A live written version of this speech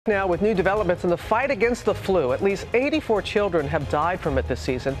Now, with new developments in the fight against the flu, at least 84 children have died from it this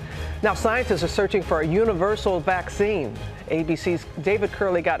season. Now, scientists are searching for a universal vaccine. ABC's David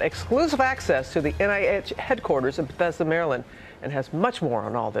Kerley got exclusive access to the NIH headquarters in Bethesda, Maryland, and has much more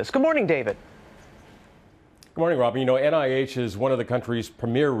on all this. Good morning, David. Good morning, Robin. You know, NIH is one of the country's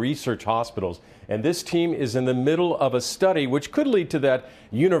premier research hospitals, and this team is in the middle of a study which could lead to that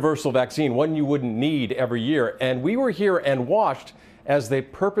universal vaccine, one you wouldn't need every year. And we were here and watched as they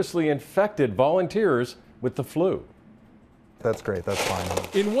purposely infected volunteers with the flu. That's great, that's fine.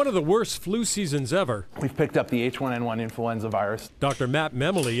 In one of the worst flu seasons ever, We've picked up the H1N1 influenza virus. Dr. Matt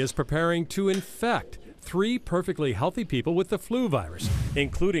Memley is preparing to infect 3 perfectly healthy people with the flu virus,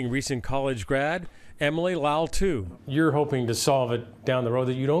 including recent college grad Emily Lau too. You're hoping to solve it down the road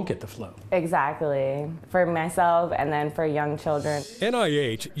that you don't get the flu. Exactly. For myself and then for young children.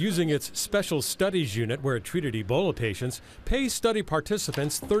 NIH, using its special studies unit where it treated Ebola patients, pays study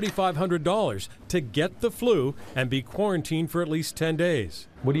participants $3,500 to get the flu and be quarantined for at least 10 days.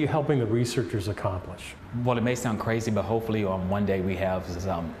 What are you helping the researchers accomplish? Well, it may sound crazy, but hopefully one day we have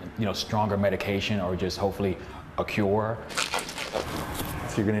stronger medication or just hopefully a cure.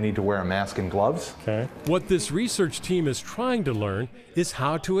 So you're going to need to wear a mask and gloves. Okay. What this research team is trying to learn is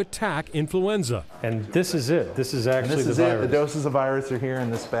how to attack influenza. And this is it. This is actually the virus. The doses of virus are here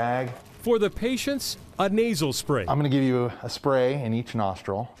in this bag. For the patients, a nasal spray. I'm going to give you a spray in each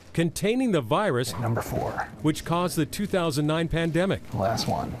nostril. Containing the virus, Number 4. which caused the 2009 pandemic. Last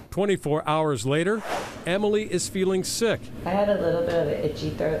one. 24 hours later, Emily is feeling sick. I had a little bit of an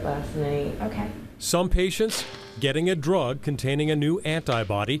itchy throat last night. Okay. Some patients getting a drug containing a new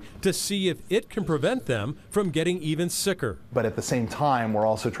antibody to see if it can prevent them from getting even sicker. But at the same time, we're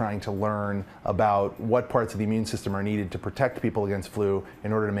also trying to learn about what parts of the immune system are needed to protect people against flu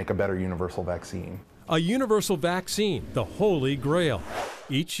in order to make a better universal vaccine. A universal vaccine, the holy grail.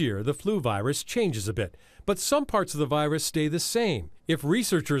 Each year, the flu virus changes a bit, but some parts of the virus stay the same. If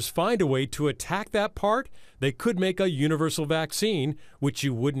researchers find a way to attack that part, they could make a universal vaccine, which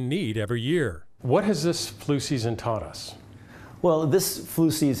you wouldn't need every year. What has this flu season taught us? Well, this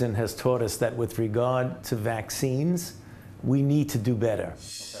flu season has taught us that with regard to vaccines, we need to do better.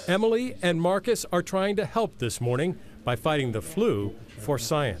 Emily and Marcus are trying to help this morning by fighting the flu for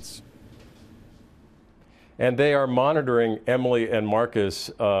science. And they are monitoring Emily and Marcus.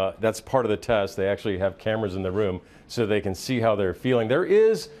 That's part of the test. They actually have cameras in the room so they can see how they're feeling. There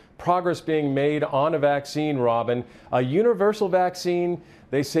is progress being made on a vaccine, Robin. A universal vaccine,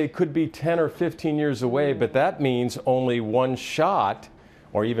 they say, could be 10 or 15 years away, but that means only one shot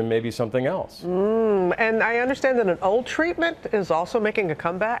or even maybe something else. And I understand that an old treatment is also making a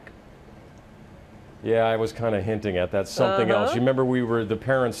comeback. Yeah, I was kind of hinting at that. Something else. You remember the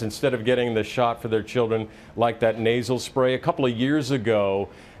parents, instead of getting the shot for their children, like that nasal spray, a couple of years ago,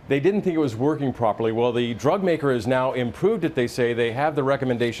 they didn't think it was working properly. Well, the drug maker has now improved it, they say. They have the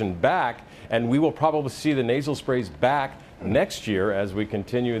recommendation back, and we will probably see the nasal sprays back next year as we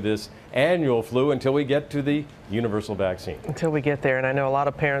continue this annual flu until we get to the universal vaccine. Until we get there, and I know a lot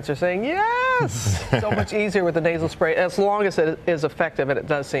of parents are saying, yes, so much easier with the nasal spray, as long as it is effective, and it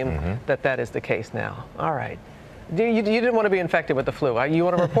does seem that that is the case now. All right. You didn't want to be infected with the flu. You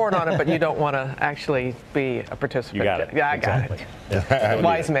want to report on it, but you don't want to actually be a participant. You got it. Yeah, I got it.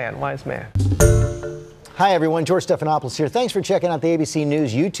 Wise man, wise man. Hi everyone, George Stephanopoulos here. Thanks for checking out the ABC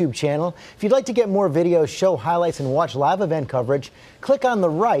News YouTube channel. If you'd like to get more videos, show highlights, and watch live event coverage, click on the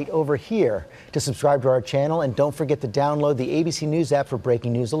right over here to subscribe to our channel, and don't forget to download the ABC News app for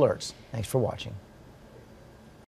breaking news alerts. Thanks for watching.